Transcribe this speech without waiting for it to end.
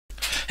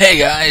Hey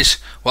guys,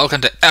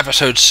 welcome to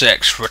episode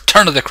 6,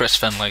 Return of the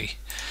Chrisjfinlay,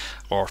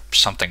 or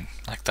something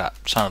like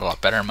that. Sounded a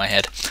lot better in my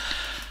head.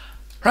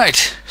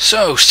 Right,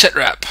 so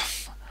sitrep.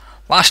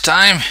 Last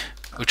time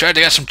we tried to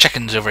get some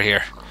chickens over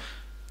here.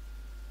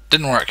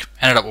 Didn't work,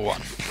 ended up with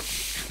one.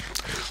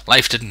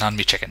 Life didn't hand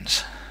me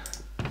chickens.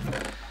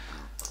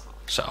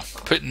 So,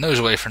 putting those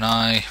away for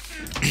now.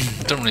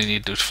 Don't really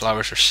need those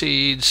flowers or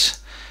seeds.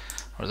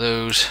 Or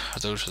those.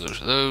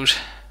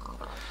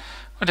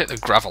 I'm going to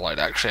take the gravel out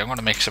actually. I'm going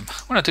to make some.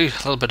 I'm going to do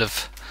a little bit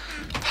of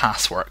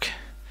path work.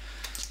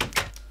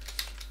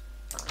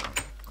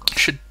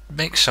 Should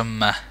make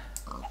some.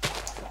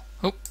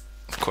 Oh,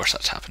 of course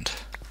that's happened.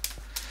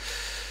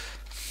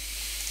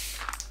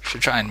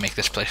 Should try and make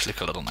this place look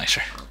a little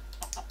nicer.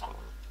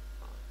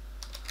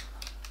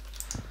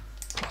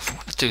 If I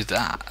want to do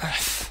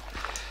that,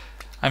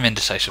 I'm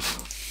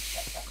indecisive.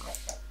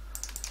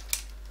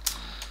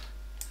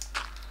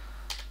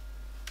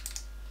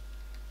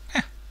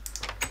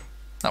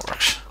 That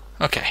works.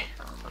 Okay.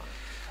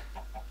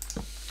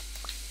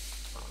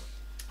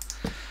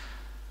 I'm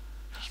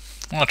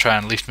going to try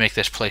and at least make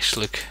this place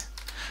look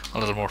a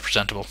little more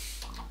presentable.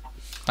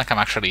 Like I'm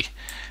actually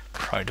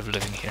proud of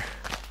living here.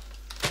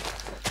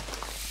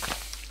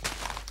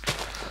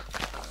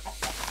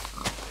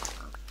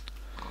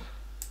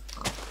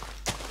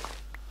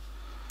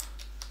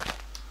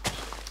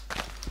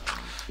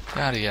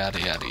 Yada yada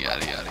yada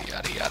yada yada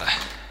yada yada.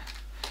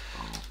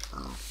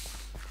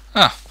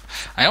 Oh.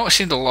 I always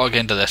seem to log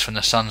into this when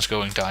the sun's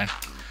going down.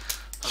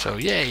 So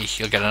yay,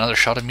 you'll get another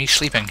shot of me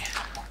sleeping.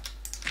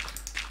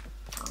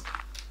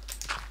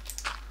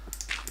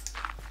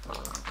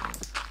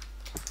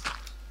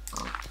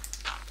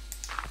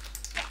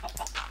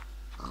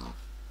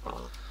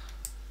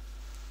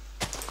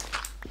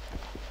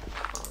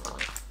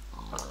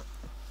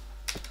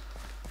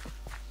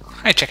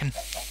 Hi chicken.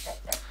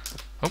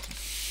 Oh.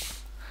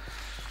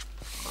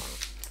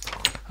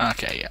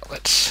 Okay, yeah,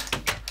 let's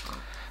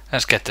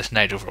get this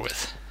night over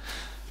with.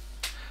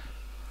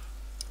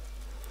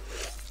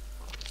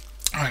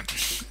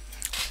 Right.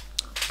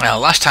 Well,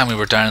 last time we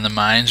were down in the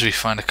mines, we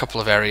found a couple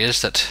of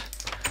areas that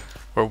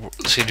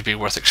seemed to be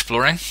worth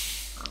exploring.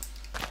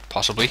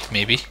 Possibly,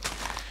 maybe.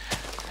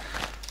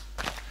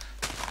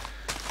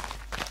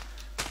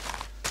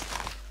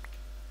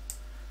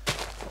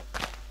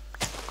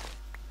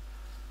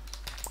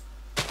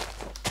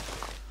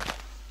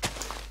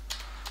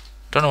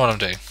 Don't know what I'm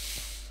doing.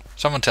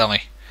 Someone tell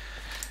me.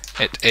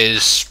 It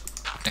is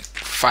I think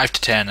 5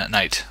 to 10 at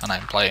night and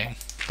I'm playing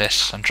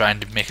this and trying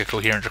to make a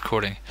coherent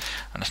recording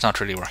and it's not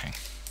really working.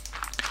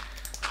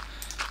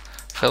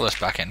 Fill this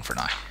back in for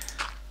now.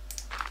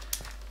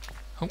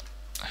 Oh.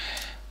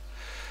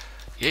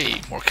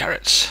 Yay, more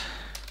carrots.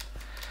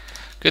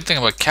 Good thing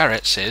about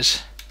carrots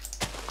is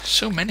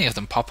so many of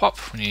them pop up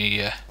when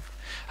you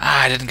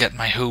I didn't get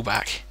my hoe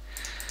back.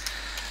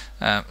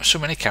 So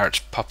many carrots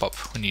pop up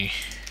when you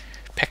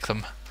pick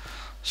them,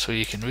 so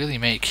you can really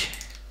make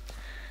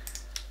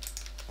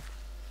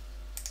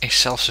a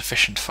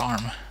self-sufficient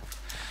farm.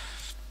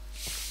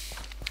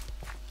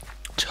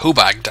 It's hoe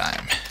bag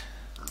time.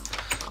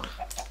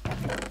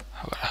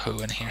 I've got a hoe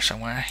in here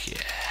somewhere.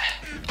 Yeah.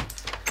 I'm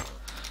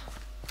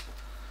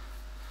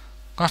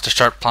gonna have to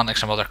start planting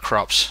some other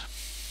crops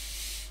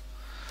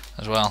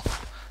as well.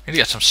 Need to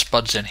get some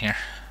spuds in here.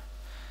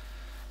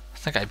 I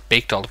think I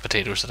baked all the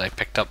potatoes that I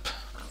picked up.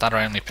 That or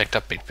I only picked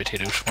up baked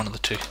potatoes, one of the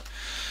two.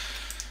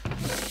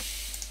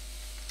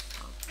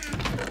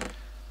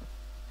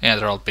 Yeah,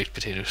 they're all baked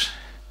potatoes.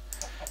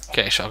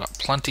 Okay, so I've got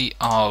plenty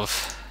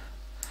of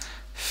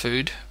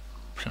food,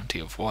 plenty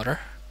of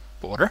water,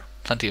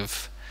 plenty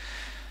of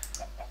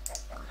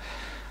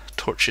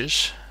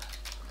torches.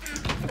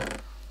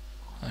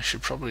 I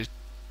should probably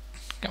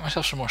get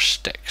myself some more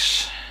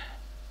sticks.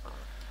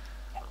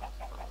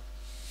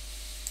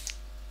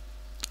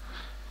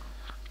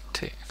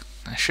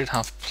 I should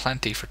have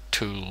plenty for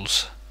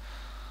tools.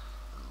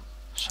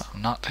 So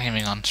I'm not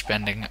aiming on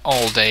spending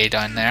all day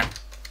down there.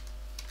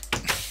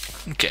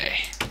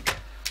 Okay.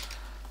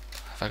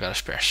 Have I got a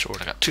spare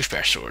sword? I got 2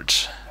 spare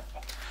swords.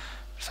 In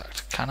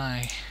fact, can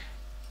I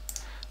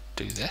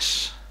do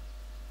this?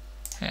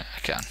 Yeah, I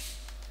can.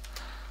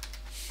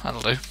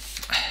 That'll do.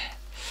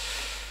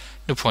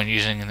 No point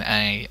using an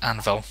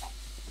anvil.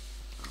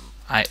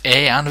 An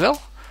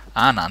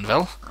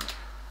anvil,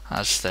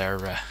 as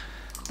they're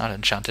not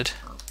enchanted.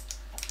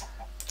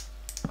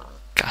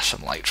 Got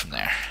some light from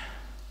there.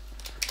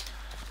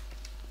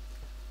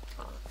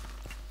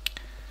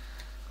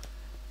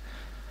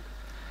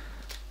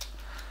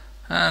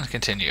 And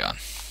continue on.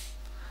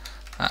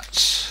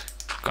 That's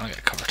gonna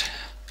get covered.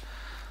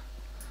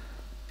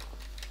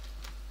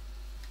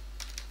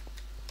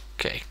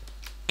 Okay.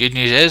 Good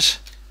news is,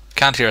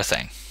 can't hear a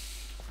thing.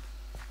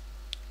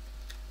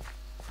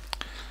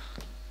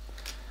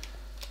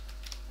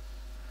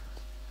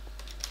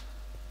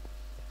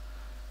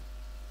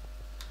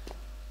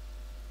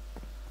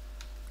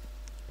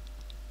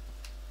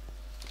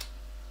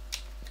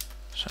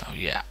 So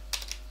yeah,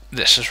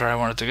 this is where I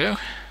wanted to go.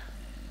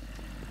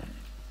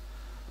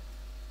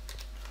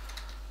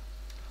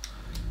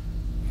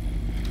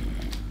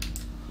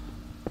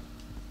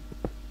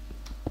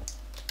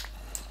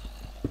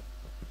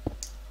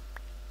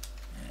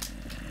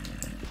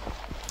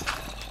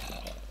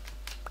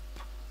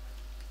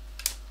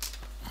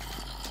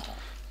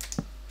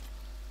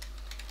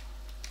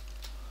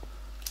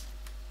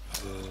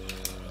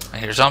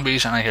 hear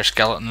zombies and I hear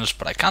skeletons,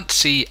 but I can't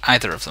see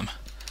either of them.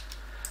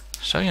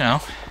 So, you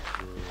know,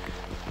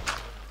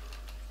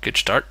 good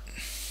start.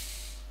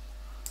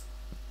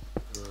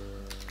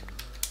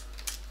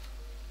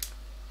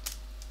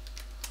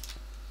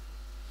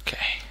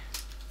 Okay.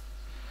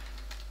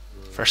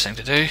 First thing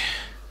to do,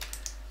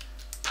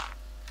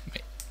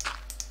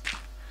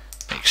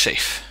 make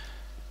safe.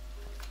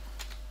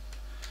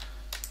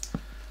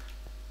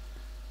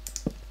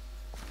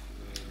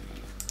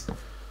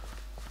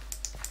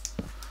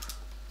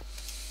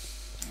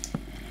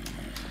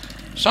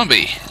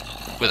 Zombie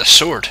with a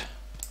sword.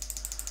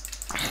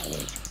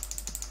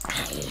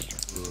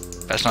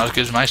 That's not as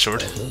good as my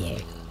sword.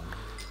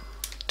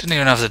 Didn't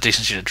even have the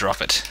decency to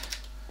drop it.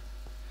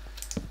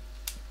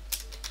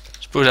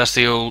 Suppose that's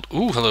the old...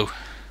 Ooh, hello.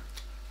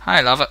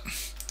 Hi, love it.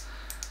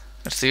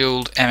 That's the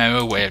old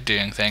MMO way of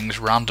doing things,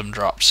 random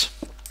drops.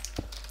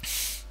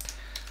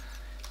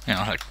 You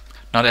know, like,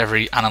 not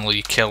every animal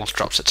you kill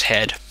drops its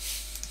head.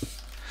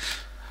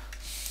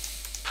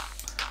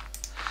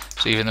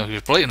 So even though he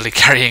was blatantly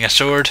carrying a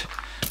sword,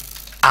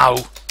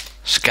 ow,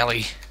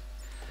 Skelly,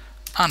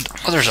 and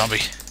other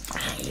zombie.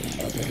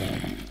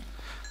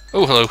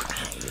 Oh, hello.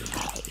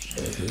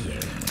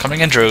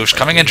 Coming in droves,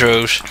 coming in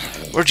droves.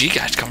 Where'd you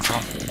guys come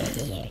from?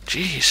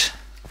 Jeez.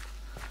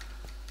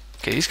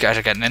 Okay, these guys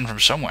are getting in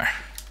from somewhere.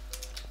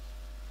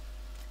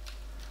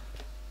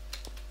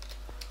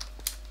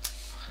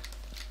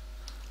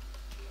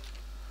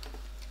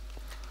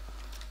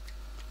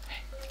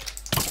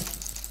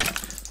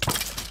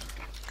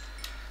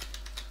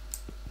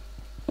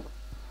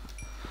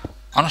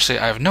 Honestly,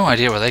 I have no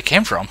idea where they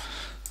came from.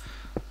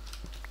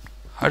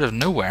 Out of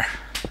nowhere.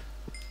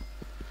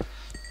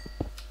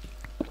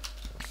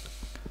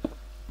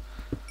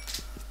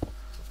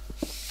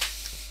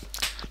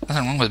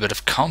 Nothing wrong with a bit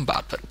of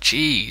combat, but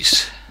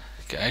jeez.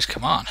 Guys,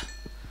 come on.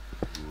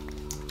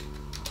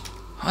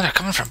 Oh, they're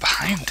coming from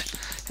behind.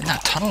 In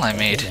that tunnel I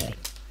made.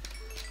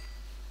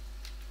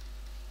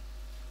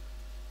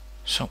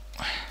 So...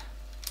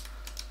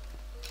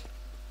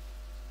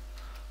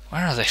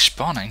 where are they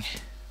spawning?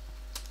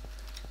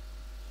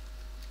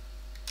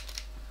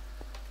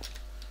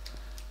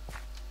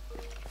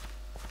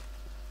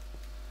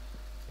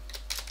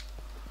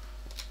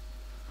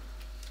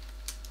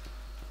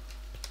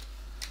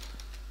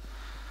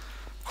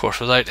 Of course,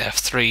 without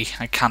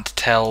F3 I can't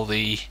tell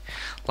the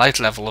light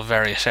level of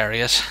various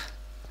areas.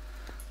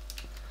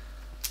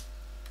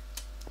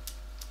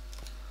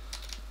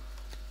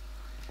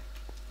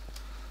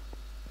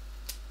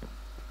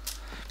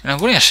 And I'm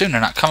going to assume they're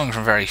not coming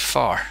from very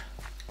far.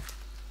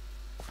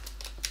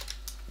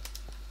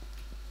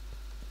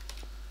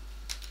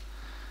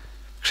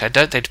 Because I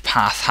doubt they'd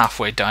path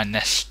halfway down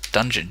this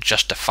dungeon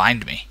just to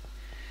find me.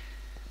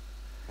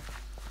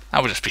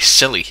 That would just be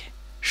silly,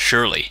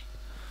 surely.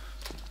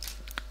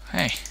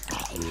 Hey,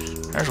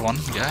 there's one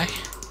guy.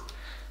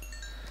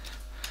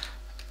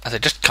 Are they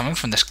just coming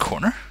from this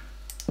corner?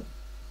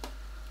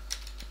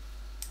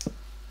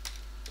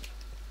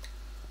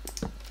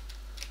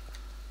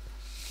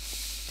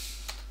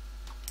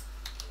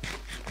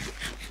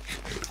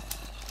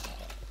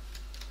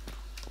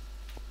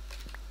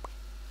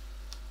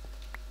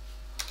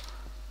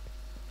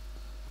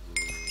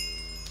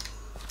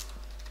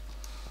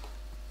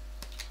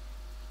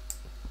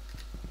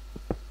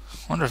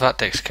 Wonder if that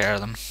takes care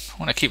of them. I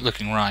want to keep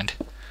looking around.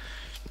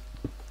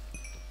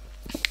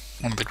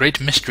 One of the great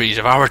mysteries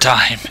of our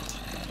time.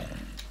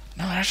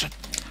 No, there's a...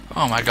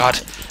 oh my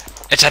god.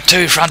 It's a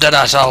two-fronted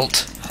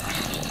assault!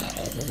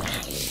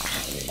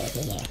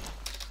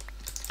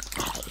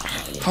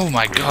 Oh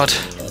my god.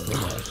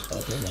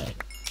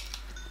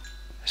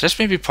 Is this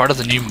maybe part of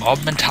the new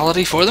mob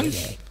mentality for them?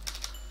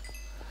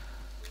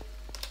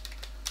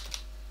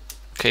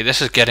 Okay,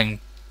 this is getting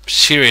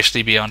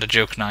seriously beyond a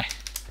joke now.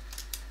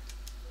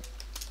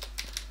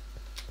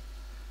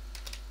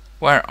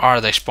 Where are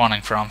they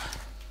spawning from?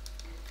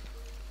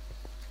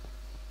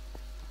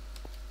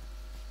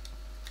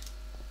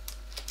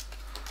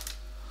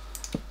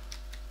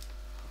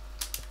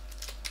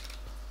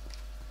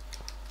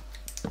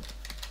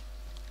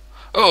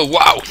 Oh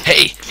wow!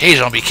 Hey! Hey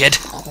zombie kid!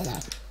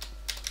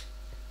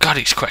 God,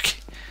 he's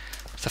quick.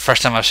 It's the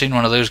first time I've seen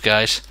one of those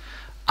guys.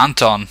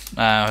 Anton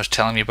was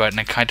telling me about an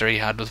encounter he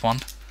had with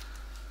one.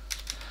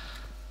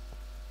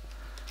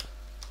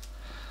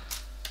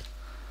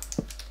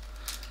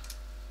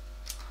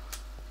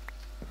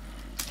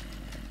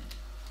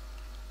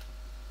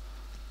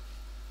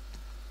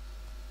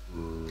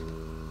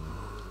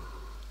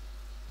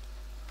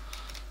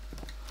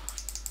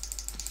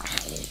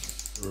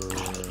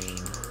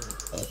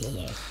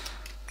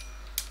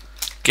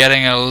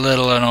 Getting a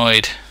little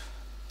annoyed.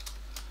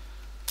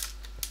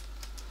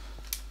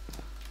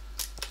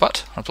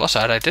 But, on the plus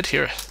side, I did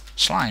hear a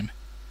slime.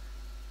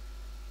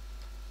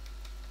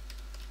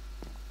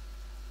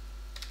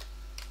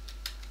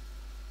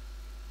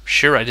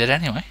 Sure I did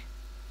anyway.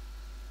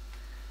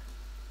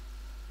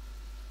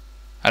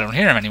 I don't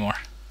hear him anymore.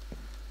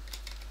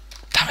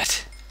 Damn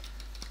it.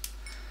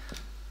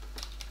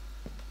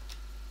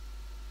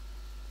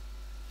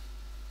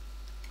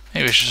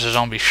 it's just a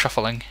zombie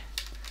shuffling.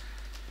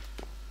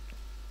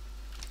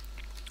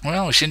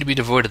 Well, we seem to be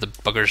devoid of the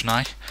buggers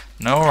now.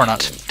 No, we're not.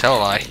 Tell a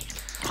lie.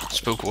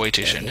 Spoke way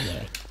too soon. You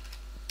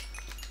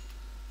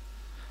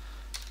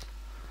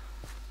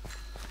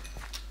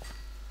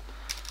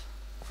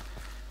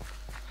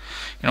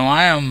know,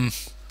 I am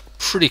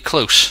pretty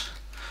close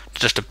to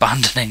just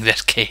abandoning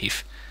this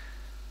cave.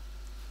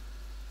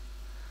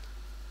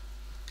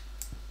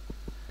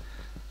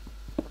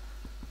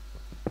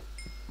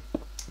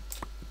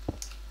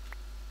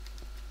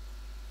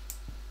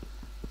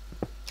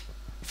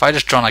 If I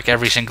just draw like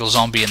every single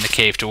zombie in the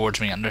cave towards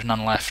me, and there's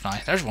none left now.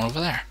 There's one over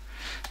there.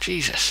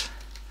 Jesus.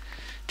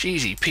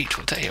 Jeezy Pete,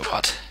 will tell you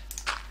what.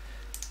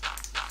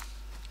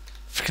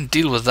 If I can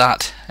deal with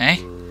that, eh?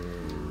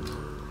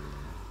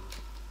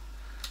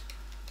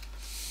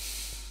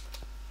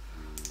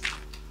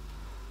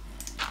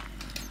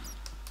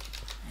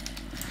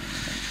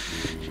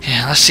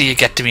 Yeah, let's see you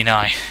get to me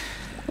now.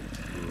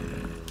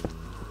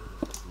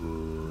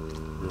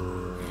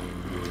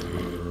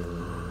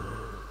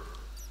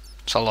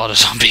 It's a lot of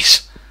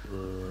zombies.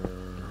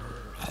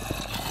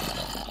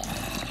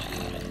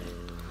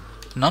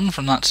 None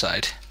from that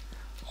side.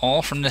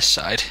 All from this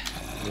side.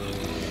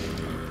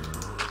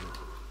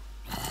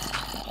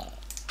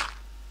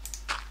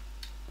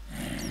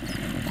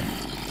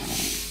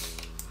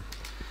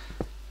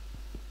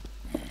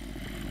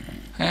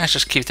 Yeah, let's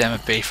just keep them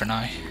at bay for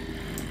now.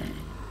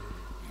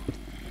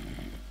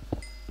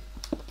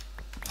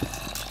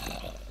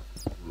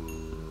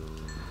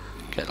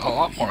 Get a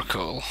lot more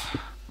coal.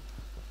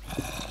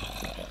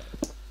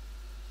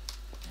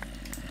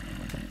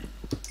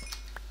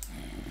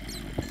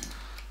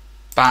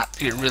 Bat,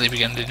 you're really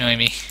beginning to annoy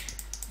me.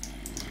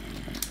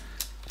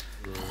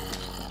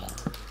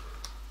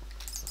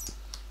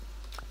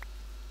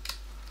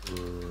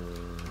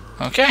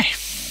 Okay.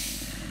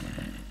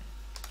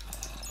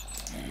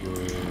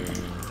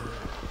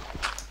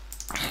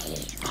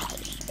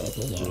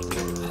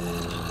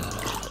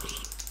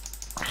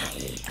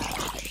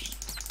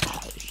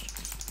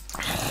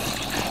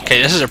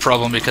 Okay, this is a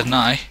problem because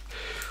now...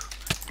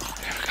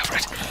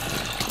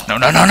 No,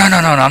 no, no, no, no,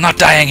 no, no, I'm not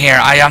dying here.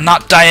 I am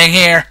not dying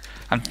here.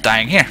 I'm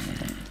dying here.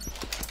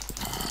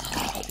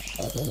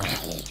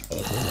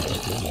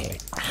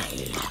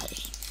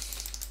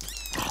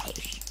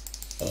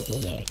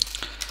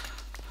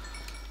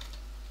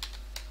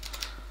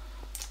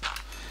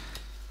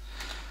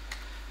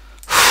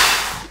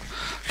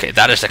 Okay,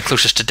 that is the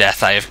closest to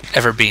death I have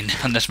ever been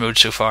in this mode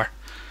so far.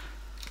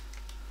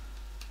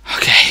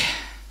 Okay.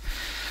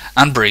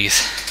 And breathe.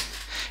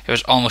 It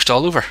was almost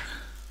all over.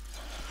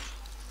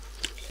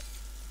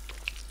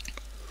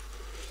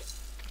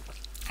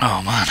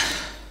 Oh man.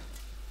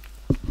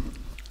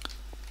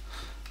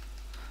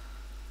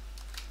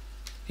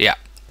 Yeah.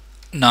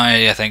 Now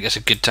I think it's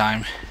a good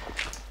time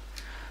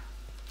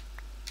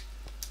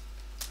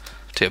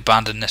to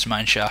abandon this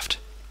mine shaft.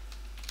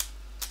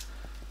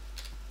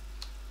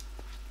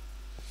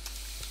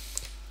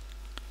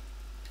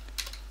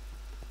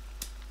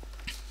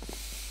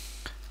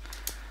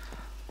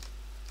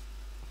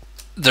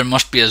 There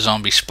must be a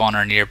zombie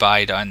spawner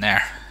nearby down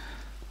there,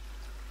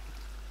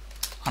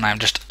 and I'm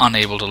just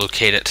unable to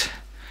locate it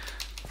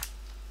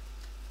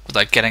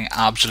without getting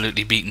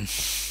absolutely beaten.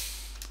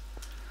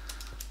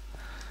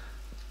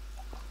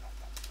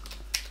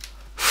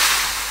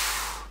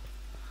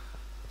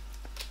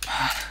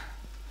 Man.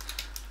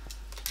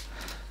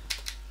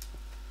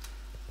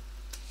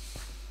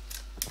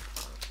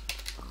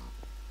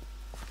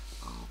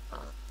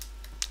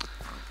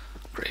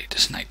 Great,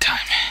 it's night time.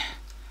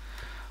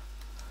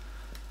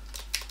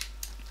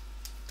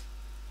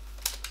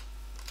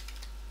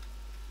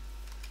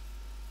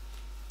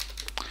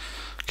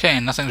 Okay,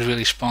 nothing's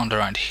really spawned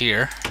around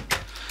here.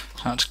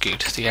 That's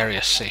good, the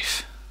area's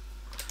safe.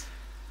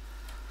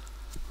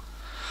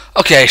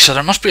 Okay, so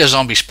there must be a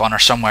zombie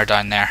spawner somewhere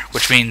down there,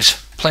 which means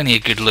plenty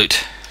of good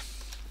loot.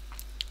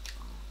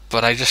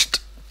 But I just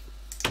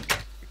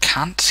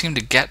can't seem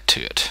to get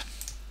to it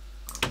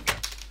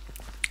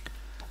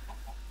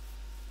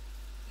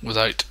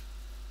without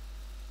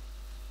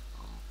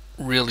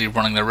really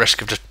running the risk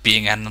of just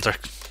being another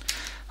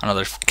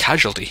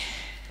casualty.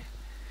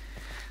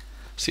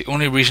 It's the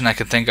only reason I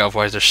can think of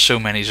why there's so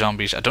many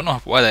zombies. I don't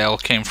know why they all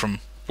came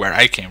from where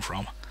I came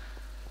from,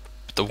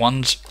 but the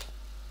ones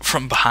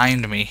from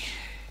behind me,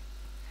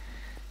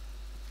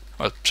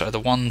 or sorry, the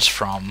ones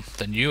from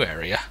the new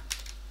area,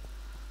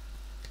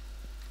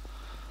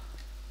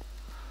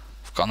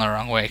 I've gone the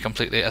wrong way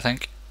completely, I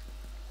think.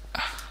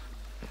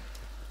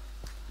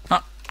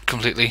 Not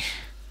completely,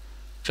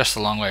 just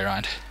the long way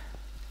around.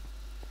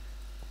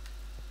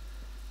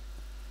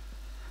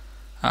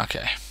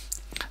 Okay.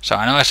 So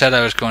I know I said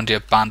I was going to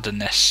abandon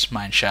this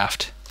mine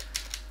shaft,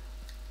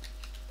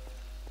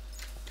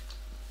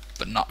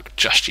 but not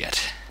just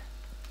yet.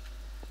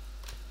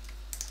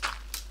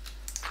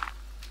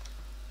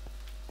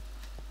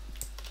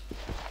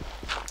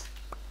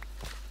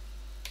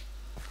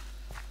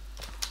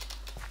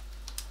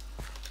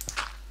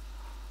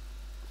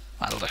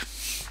 That'll do.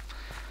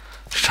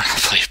 Just trying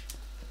to play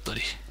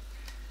bloody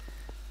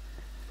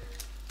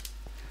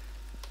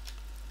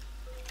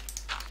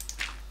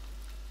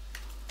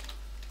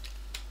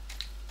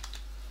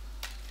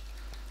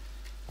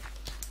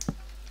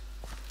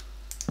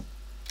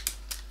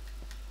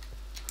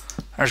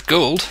There's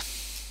gold.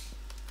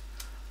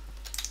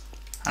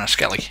 And a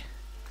skelly.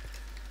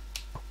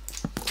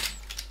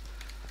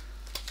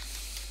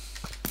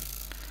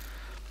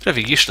 Bit of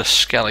a useless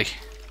skelly.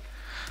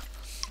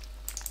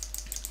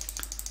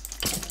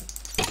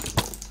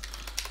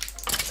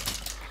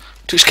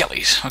 Two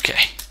skellies,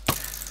 okay.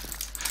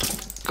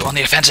 Go on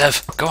the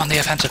offensive! Go on the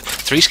offensive!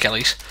 3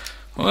 skellies.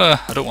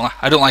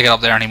 I don't like it up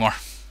there anymore.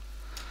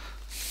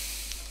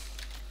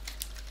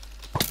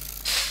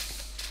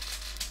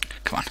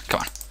 Come on, come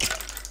on.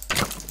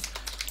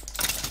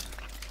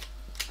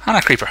 And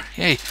a creeper.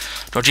 Yay.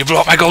 Don't you blow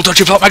up my gold, don't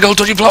you blow up my gold,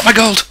 don't you blow up my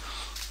gold!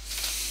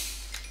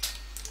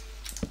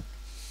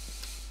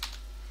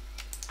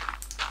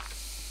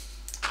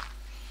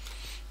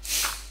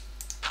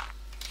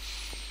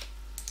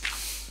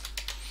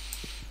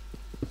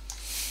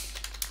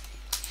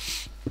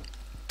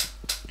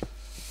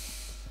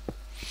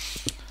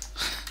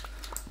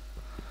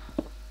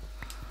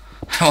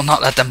 I will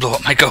not let them blow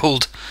up my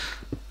gold.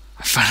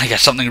 I finally get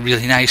something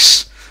really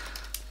nice.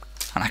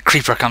 And a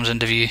creeper comes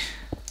into view.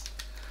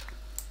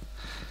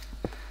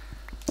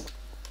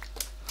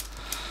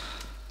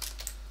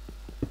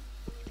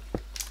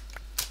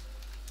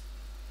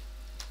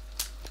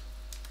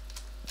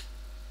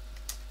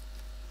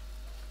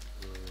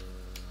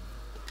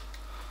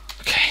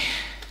 Okay.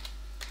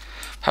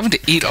 I'm having to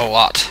eat a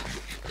lot.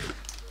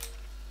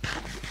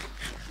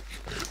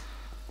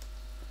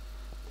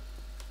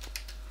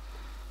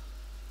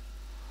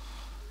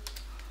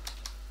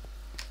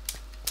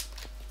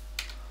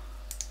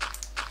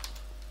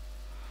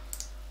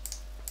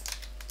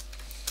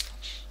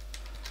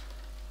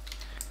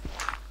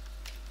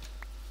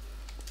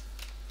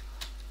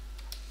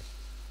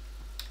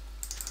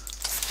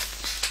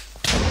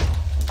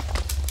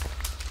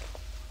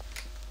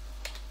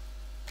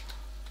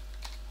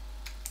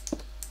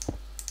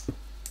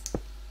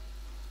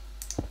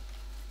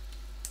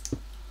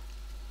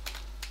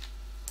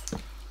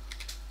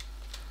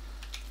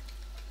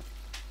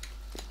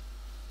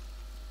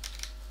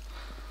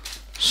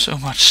 So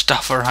much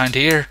stuff around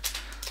here.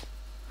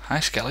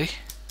 Hi, Skelly.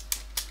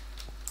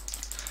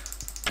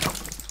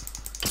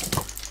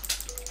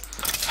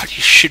 How do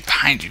you shoot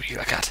behind you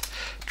like that?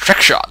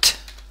 Trick shot.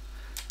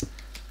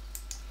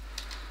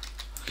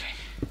 Okay.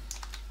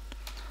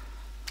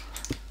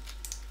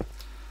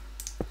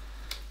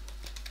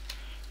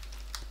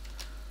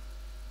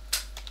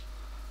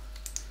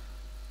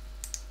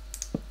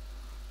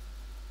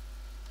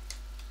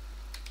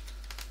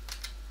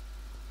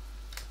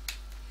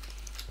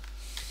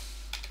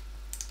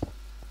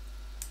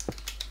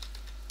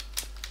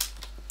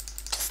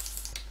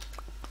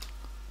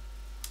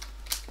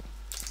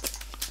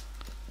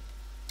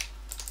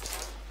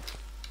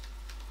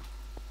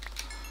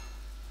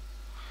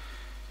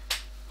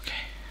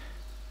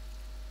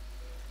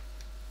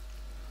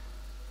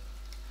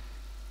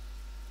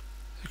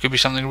 There could be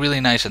something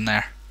really nice in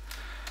there,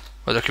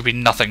 or there could be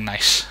nothing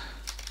nice.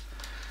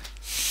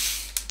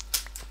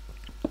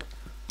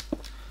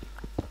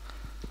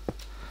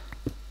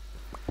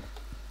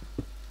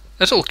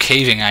 This whole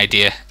caving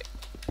idea,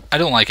 I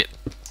don't like it.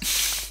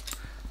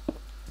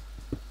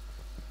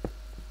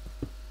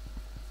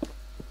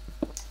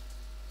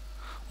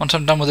 Once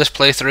I'm done with this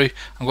playthrough,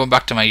 I'm going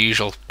back to my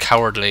usual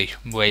cowardly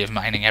way of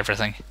mining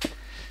everything.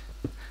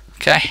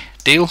 Okay,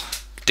 deal?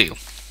 Deal.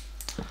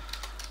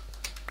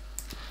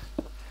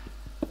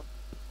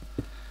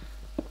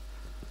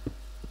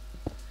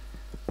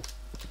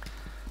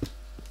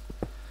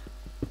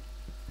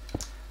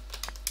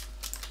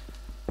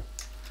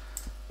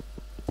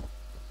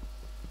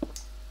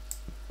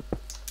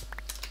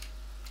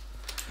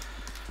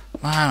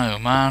 Man, oh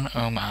man,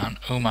 oh man,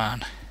 oh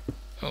man,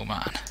 oh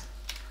man.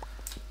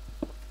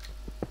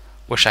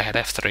 Wish I had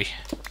F3.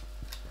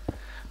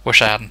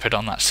 Wish I hadn't put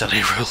on that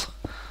silly rule.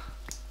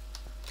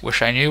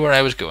 Wish I knew where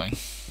I was going.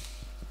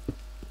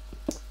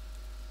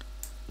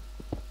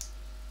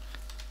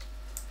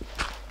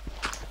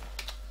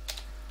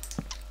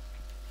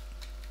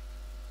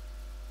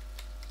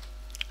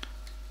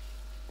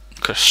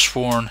 Could have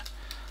sworn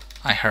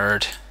I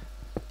heard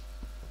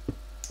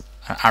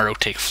an arrow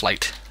take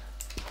flight.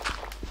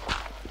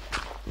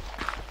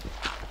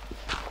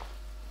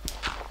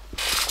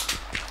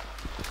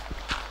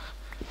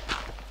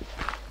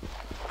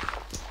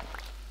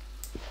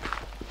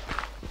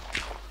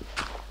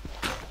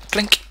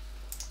 Blink.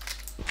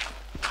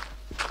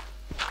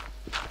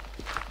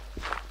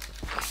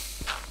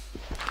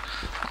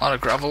 A lot of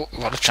gravel, a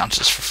lot of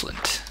chances for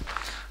flint.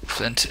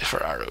 Flint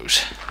for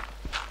arrows.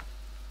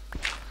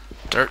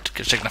 Dirt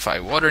could signify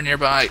water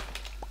nearby.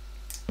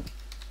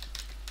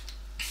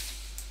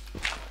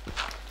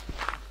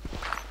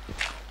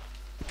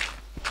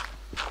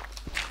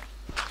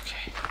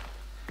 Okay.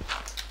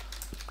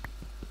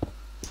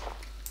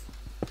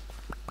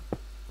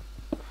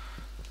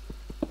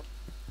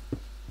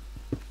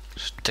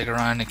 Just dig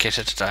around in case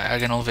it's a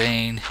diagonal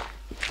vein.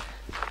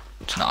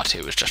 It's not,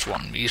 it was just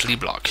one measly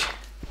block.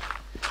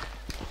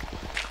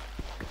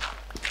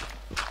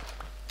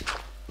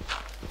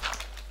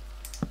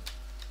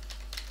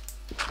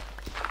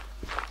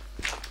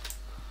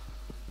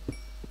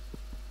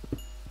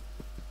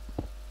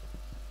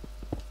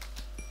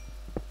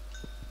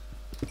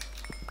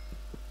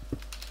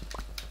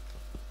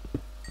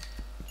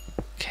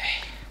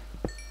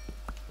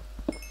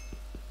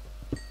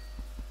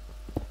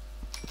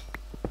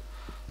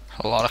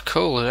 A lot of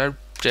coal.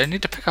 Do I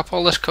need to pick up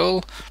all this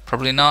coal?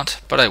 Probably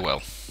not, but I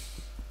will.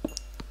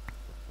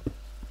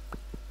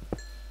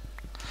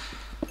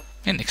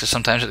 Mainly because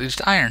sometimes it leads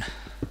to iron.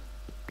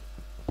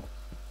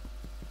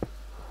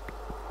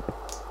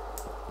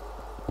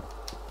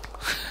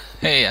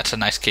 Hey, that's a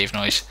nice cave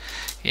noise.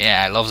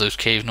 Yeah, I love those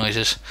cave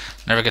noises.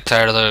 Never get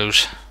tired of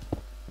those.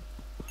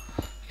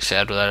 He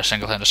said without a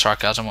single hint of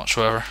sarcasm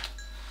whatsoever.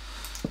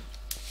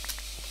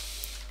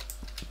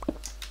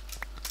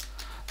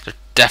 There's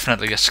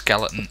definitely a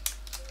skeleton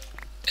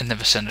in the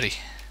vicinity.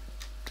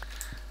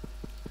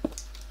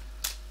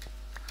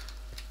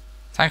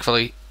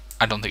 Thankfully,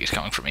 I don't think he's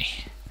coming for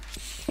me.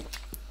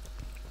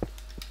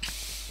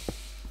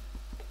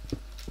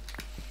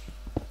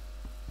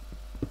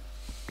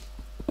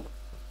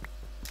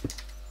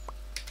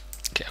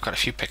 Okay, I've got a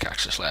few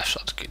pickaxes left, so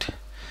that's good.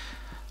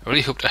 I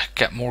really hope to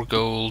get more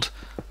gold,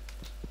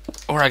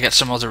 or I get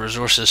some other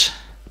resources.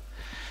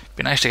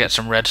 Be nice to get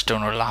some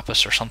redstone or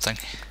lapis or something.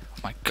 Oh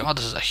my god,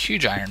 this is a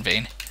huge iron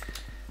vein.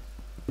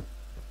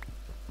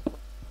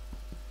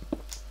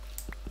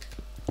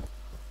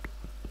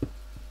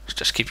 Let's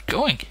just keep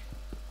going.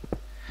 A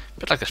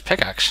bit like this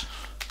pickaxe.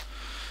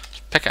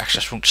 This pickaxe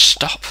just won't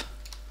stop.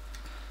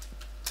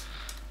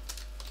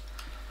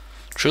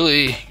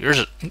 Truly, yours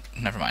is...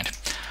 never mind.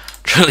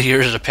 Truly,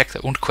 yours is a pick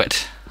that won't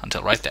quit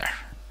until right there.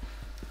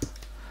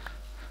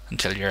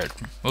 Until you're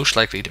most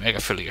likely to make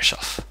a fool of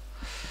yourself.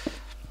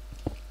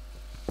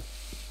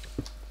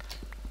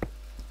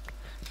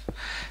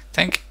 I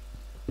think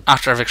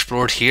after I've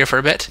explored here for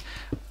a bit,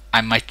 I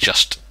might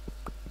just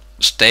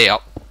stay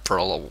up for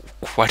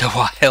quite a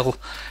while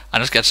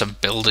and just get some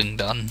building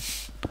done.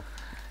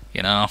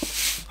 You know,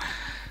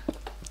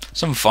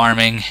 some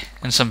farming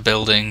and some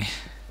building.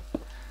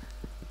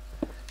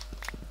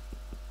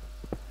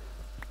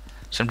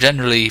 Some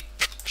generally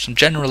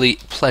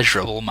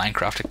pleasurable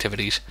Minecraft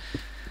activities.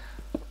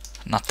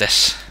 Not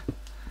this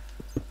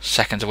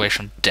seconds away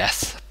from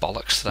death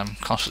bollocks that I'm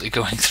constantly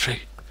going through.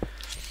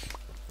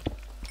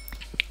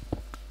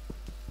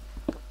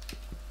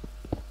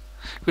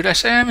 Would I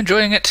say I'm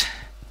enjoying it?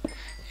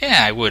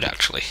 Yeah, I would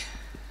actually.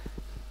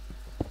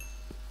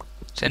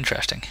 It's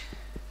interesting.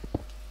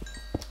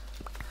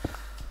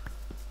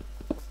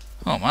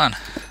 Oh man,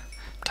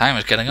 time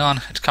is getting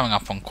on. It's coming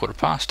up on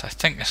 1:15. I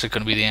think this is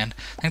going to be the end.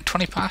 I think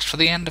 20 past for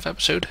the end of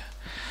episode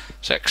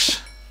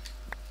 6.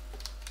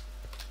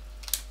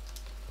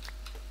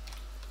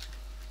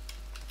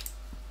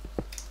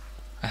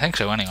 I think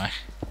so anyway.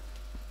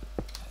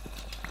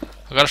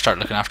 I've got to start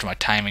looking after my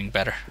timing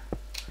better.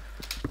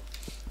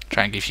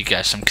 Try and give you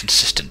guys some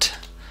consistent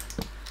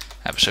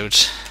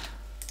episodes.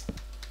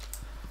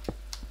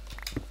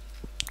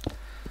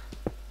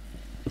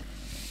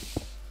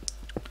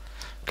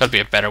 Got to be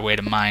a better way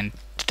to mine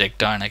to dig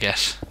down, I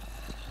guess.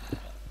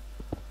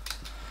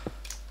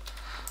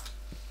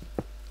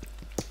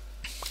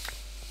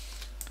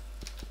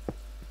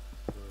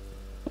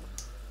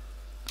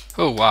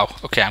 Oh wow,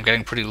 okay, I'm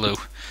getting pretty low.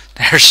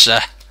 There's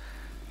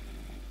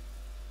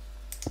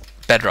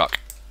bedrock.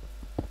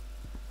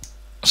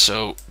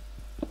 So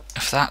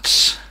if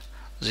that's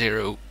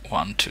 0,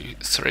 1, 2,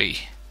 3,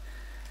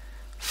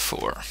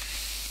 4.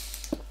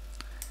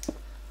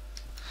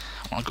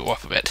 I want to go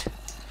up a bit.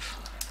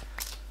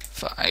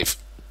 5.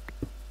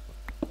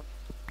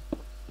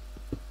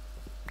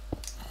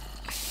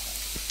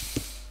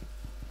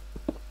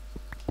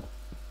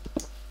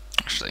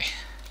 Actually,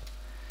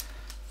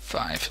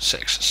 5,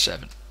 6,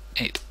 7,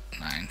 8,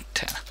 9,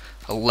 10,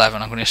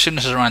 11. I'm going to assume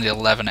this is around the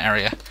 11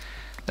 area.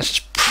 This is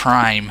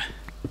prime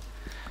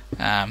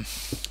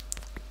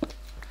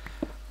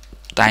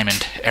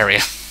diamond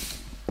area.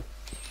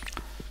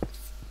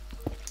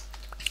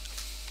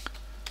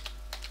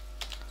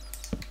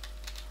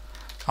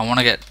 I want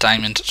to get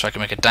diamond so I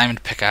can make a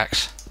diamond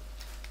pickaxe,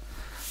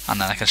 and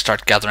then I can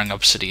start gathering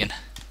obsidian.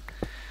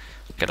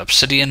 Get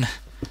obsidian,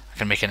 I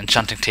can make an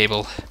enchanting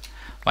table.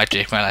 Might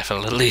make my life a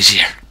little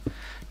easier.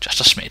 Just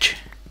a smidge.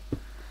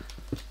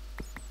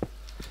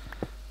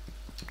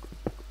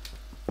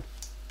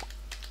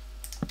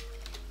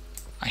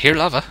 I hear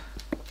lava.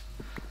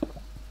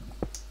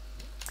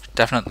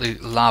 Definitely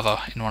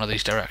lava in one of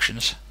these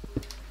directions.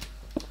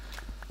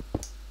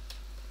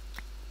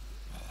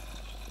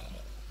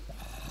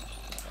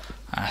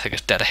 I think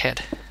it's dead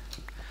ahead.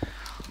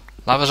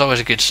 Lava's always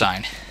a good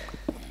sign.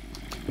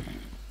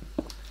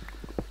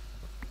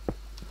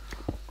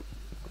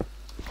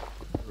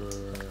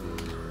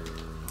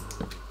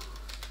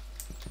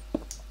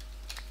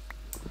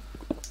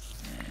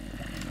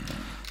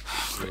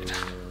 Great.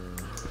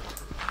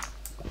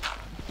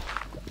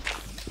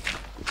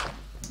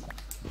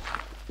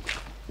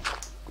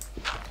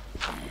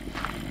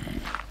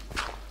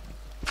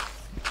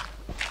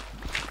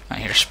 I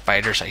hear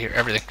spiders, I hear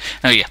everything.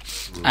 Oh yeah.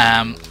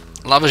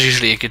 Lava's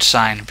usually a good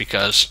sign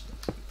because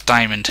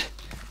diamond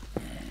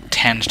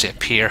tends to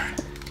appear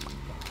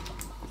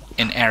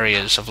in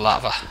areas of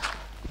lava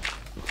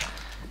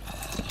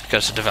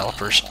because the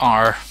developers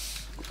are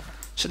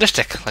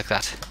sadistic like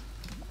that.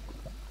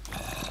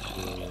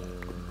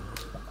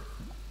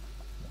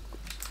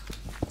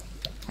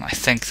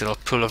 think the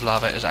little pool of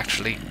lava is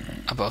actually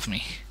above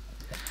me.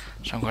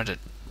 So I'm going to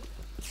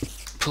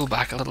pull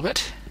back a little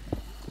bit.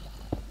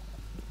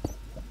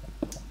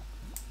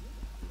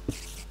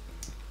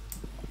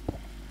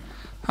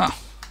 Oh.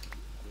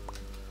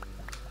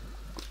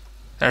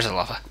 There's a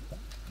lava.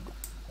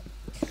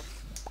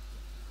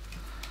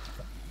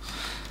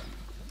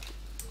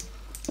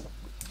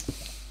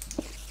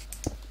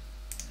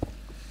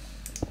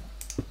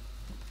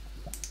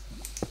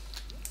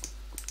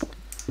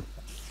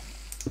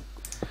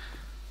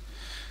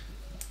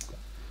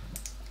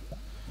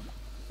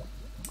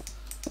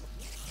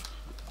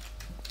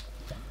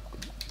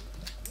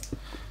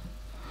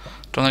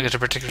 Don't think it's a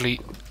particularly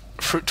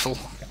fruitful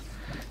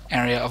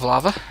area of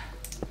lava,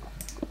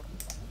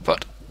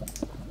 but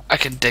I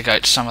can dig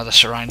out some of the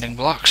surrounding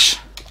blocks.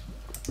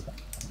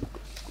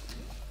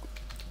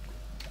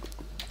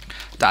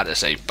 That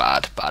is a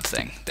bad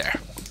thing there.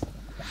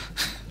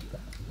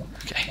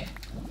 Okay.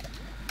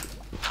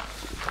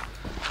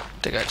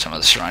 Dig out some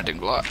of the surrounding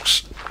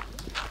blocks.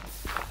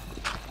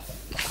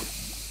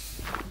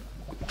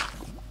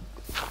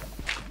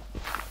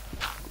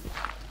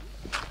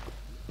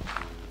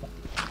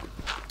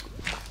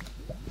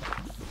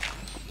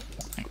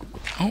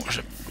 Oh, there's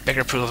a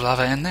bigger pool of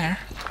lava in there.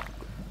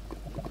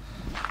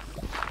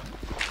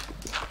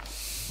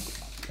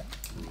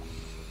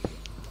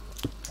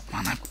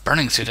 Man, I'm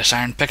burning through this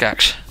iron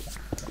pickaxe.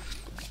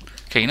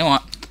 Okay, you know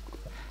what?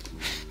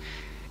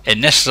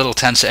 In this little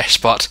tent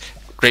spot,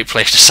 great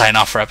place to sign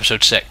off for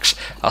episode 6.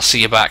 I'll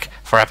see you back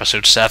for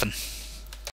episode 7.